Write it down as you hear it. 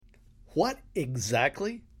What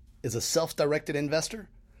exactly is a self-directed investor?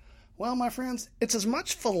 Well, my friends, it's as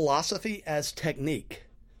much philosophy as technique,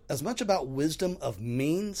 as much about wisdom of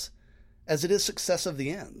means as it is success of the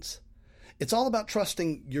ends. It's all about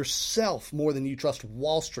trusting yourself more than you trust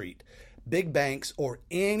Wall Street, big banks, or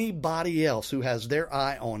anybody else who has their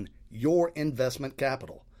eye on your investment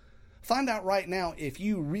capital. Find out right now if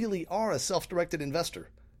you really are a self-directed investor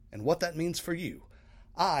and what that means for you.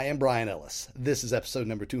 I am Brian Ellis. This is episode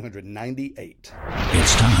number 298.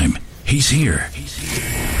 It's time. He's here.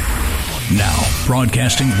 Now,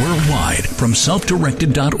 broadcasting worldwide from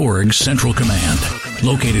selfdirected.org's Central Command.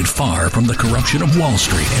 Located far from the corruption of Wall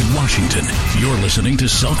Street and Washington, you're listening to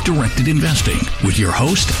Self-Directed Investing with your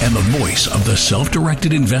host and the voice of the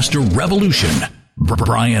self-directed investor revolution,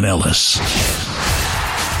 Brian Ellis.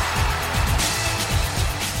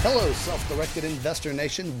 Hello, Self-Directed Investor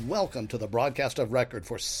Nation. Welcome to the broadcast of record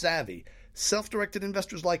for savvy, self-directed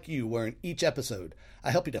investors like you, where in each episode I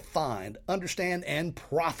help you to find, understand, and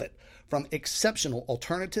profit from exceptional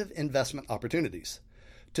alternative investment opportunities.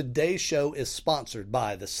 Today's show is sponsored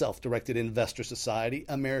by the Self-Directed Investor Society,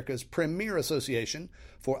 America's premier association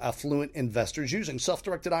for affluent investors using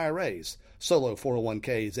self-directed IRAs, solo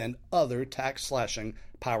 401ks, and other tax-slashing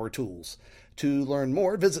power tools. To learn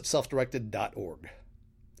more, visit selfdirected.org.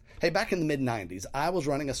 Hey, back in the mid-90s, I was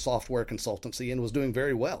running a software consultancy and was doing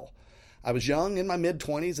very well. I was young, in my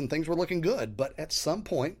mid-20s, and things were looking good, but at some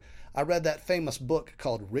point, I read that famous book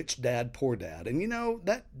called Rich Dad, Poor Dad, and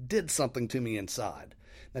that did something to me inside.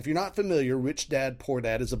 Now, if you're not familiar, Rich Dad, Poor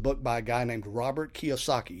Dad is a book by a guy named Robert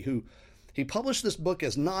Kiyosaki, he published this book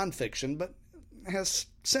as nonfiction, but has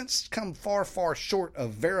since come far, far short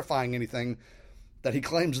of verifying anything that he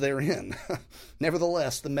claims therein.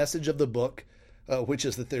 Nevertheless, the message of the book, which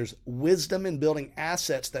is that there's wisdom in building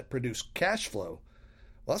assets that produce cash flow,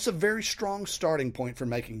 well, that's a very strong starting point for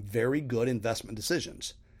making very good investment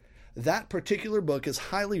decisions. That particular book is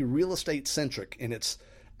highly real estate centric in its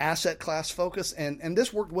asset class focus, and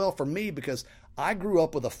this worked well for me because I grew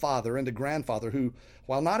up with a father and a grandfather who,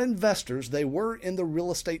 while not investors, they were in the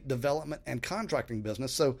real estate development and contracting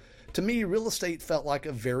business, so to me, real estate felt like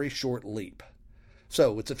a very short leap.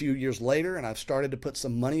 So it's a few years later, and I've started to put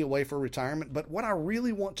some money away for retirement, but what I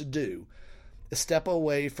really want to do is step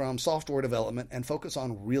away from software development and focus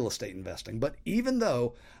on real estate investing. But even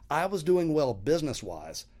though I was doing well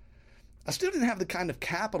business-wise, I still didn't have the kind of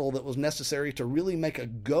capital that was necessary to really make a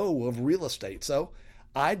go of real estate. So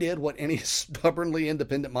I did what any stubbornly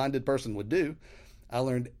independent-minded person would do. I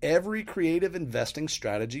learned every creative investing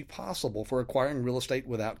strategy possible for acquiring real estate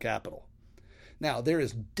without capital. Now, there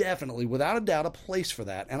is definitely, without a doubt, a place for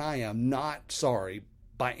that, and I am not sorry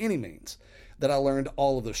by any means that I learned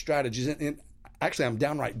all of those strategies. And actually, I'm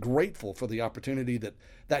downright grateful for the opportunity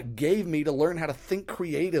that gave me to learn how to think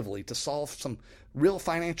creatively to solve some real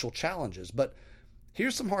financial challenges. But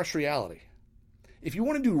here's some harsh reality. If you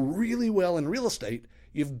want to do really well in real estate,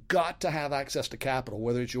 you've got to have access to capital,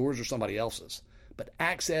 whether it's yours or somebody else's. But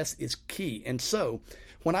access is key. And so,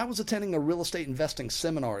 when I was attending a real estate investing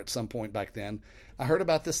seminar at some point back then, I heard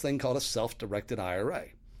about this thing called a self-directed IRA.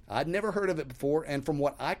 I'd never heard of it before, and from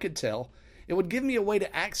what I could tell, it would give me a way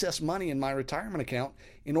to access money in my retirement account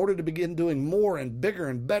in order to begin doing more and bigger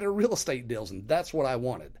and better real estate deals, and that's what I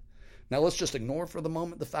wanted. Now, let's just ignore for the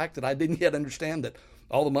moment the fact that I didn't yet understand that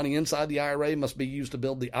all the money inside the IRA must be used to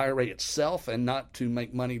build the IRA itself and not to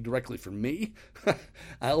make money directly for me.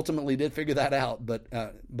 I ultimately did figure that out, but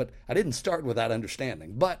I didn't start with that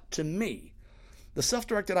understanding. But to me, the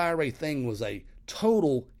self-directed IRA thing was a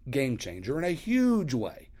total game changer in a huge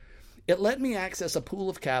way. It let me access a pool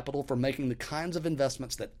of capital for making the kinds of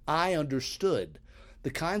investments that I understood,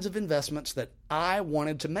 the kinds of investments that I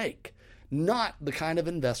wanted to make, not the kind of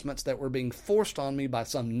investments that were being forced on me by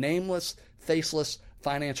some nameless, faceless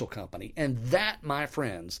financial company. And that, my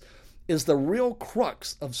friends, is the real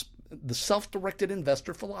crux of the self-directed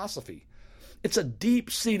investor philosophy. It's a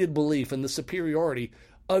deep-seated belief in the superiority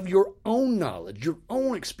of your own knowledge, your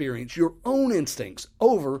own experience, your own instincts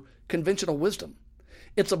over conventional wisdom.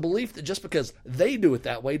 It's a belief that just because they do it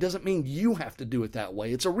that way doesn't mean you have to do it that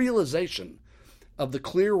way. It's a realization of the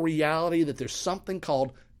clear reality that there's something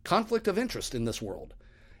called conflict of interest in this world,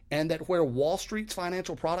 and that where Wall Street's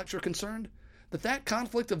financial products are concerned, that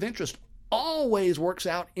conflict of interest always works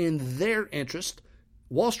out in their interest,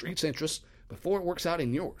 Wall Street's interest, before it works out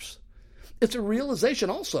in yours. It's a realization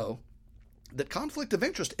also that conflict of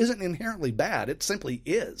interest isn't inherently bad. It simply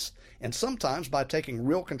is. And sometimes by taking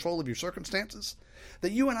real control of your circumstances,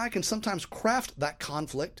 that you and I can sometimes craft that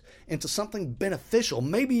conflict into something beneficial,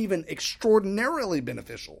 maybe even extraordinarily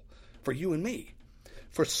beneficial for you and me.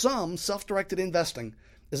 For some, self-directed investing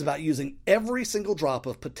is about using every single drop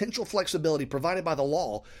of potential flexibility provided by the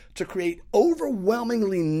law to create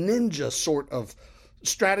overwhelmingly ninja sort of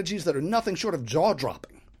strategies that are nothing short of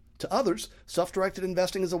jaw-dropping. To others, self-directed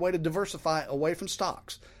investing is a way to diversify away from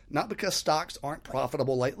stocks, not because stocks aren't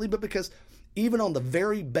profitable lately, but because even on the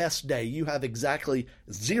very best day, you have exactly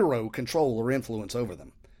zero control or influence over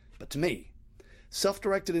them. But to me,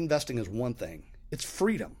 self-directed investing is one thing. It's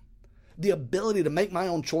freedom. The ability to make my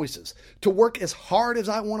own choices, to work as hard as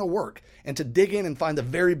I want to work, and to dig in and find the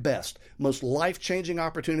very best, most life-changing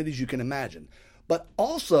opportunities you can imagine. But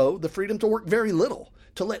also the freedom to work very little,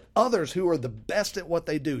 to let others who are the best at what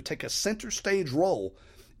they do take a center stage role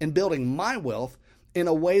in building my wealth in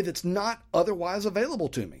a way that's not otherwise available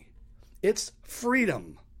to me. It's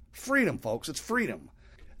freedom. Freedom, folks. It's freedom.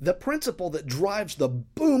 The principle that drives the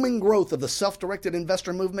booming growth of the self-directed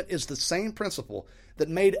investor movement is the same principle that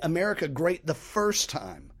made America great the first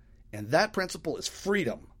time. And that principle is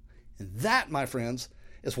freedom. And that, my friends,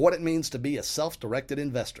 is what it means to be a self-directed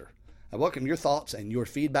investor. I welcome your thoughts and your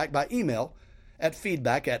feedback by email at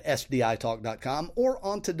feedback@sditalk.com or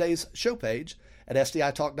on today's show page at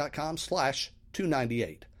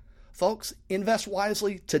sditalk.com/298. Folks, invest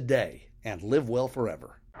wisely today and live well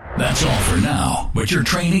forever. That's all for now, but your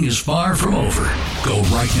training is far from over. Go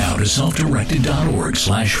right now to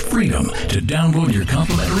selfdirected.org/freedom to download your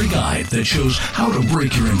complimentary guide that shows how to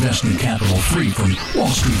break your investment capital free from Wall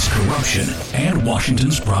Street's corruption and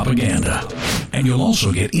Washington's propaganda. And you'll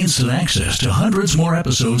also get instant access to hundreds more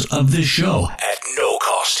episodes of this show at no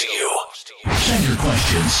cost to you. Send your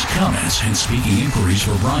questions, comments, and speaking inquiries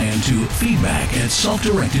for Brian to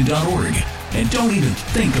feedback@selfdirected.org. And don't even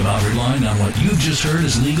think about relying on what you've just heard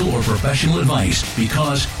as legal or professional advice,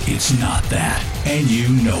 because it's not that. And you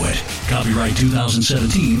know it. Copyright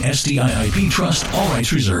 2017 SDIIP Trust, all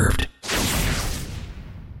rights reserved.